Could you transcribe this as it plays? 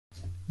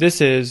This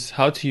is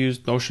how to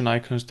use Notion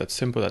icons that's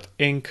simple that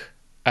ink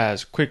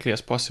as quickly as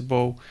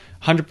possible,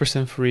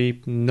 100%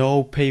 free,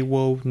 no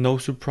paywall, no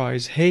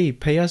surprise. Hey,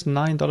 pay us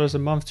 $9 a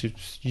month to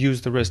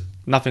use the rest.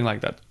 Nothing like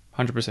that,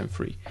 100%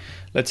 free.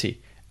 Let's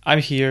see, I'm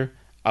here,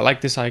 I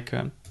like this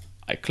icon,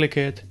 I click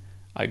it,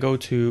 I go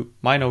to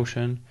my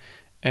Notion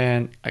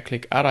and I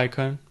click add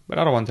icon, but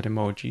I don't want an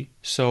emoji.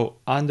 So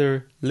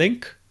under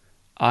link,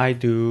 I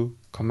do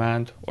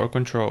Command or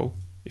Control,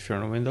 if you're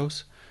on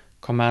Windows,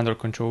 Command or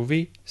Control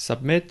V,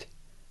 submit,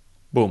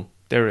 boom,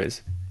 there it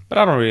is. But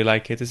I don't really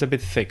like it, it's a bit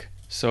thick.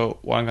 So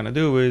what I'm gonna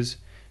do is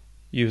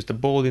use the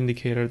bold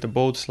indicator, the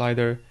bold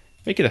slider,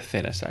 make it the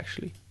thinnest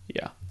actually,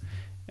 yeah.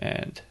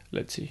 And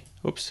let's see,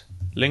 oops,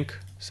 link,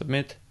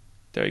 submit,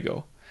 there you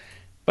go.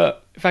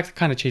 But in fact, I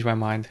kind of changed my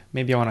mind.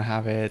 Maybe I wanna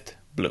have it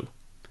blue.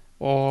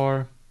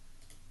 Or,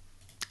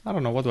 I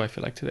don't know, what do I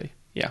feel like today?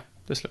 Yeah,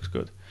 this looks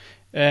good.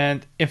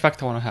 And in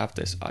fact, I wanna have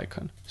this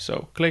icon.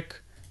 So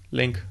click,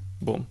 link,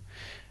 boom.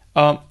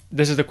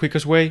 This is the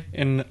quickest way.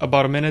 In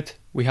about a minute,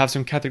 we have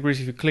some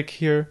categories. If you click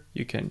here,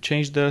 you can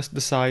change the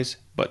size,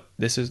 but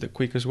this is the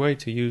quickest way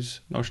to use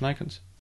Notion icons.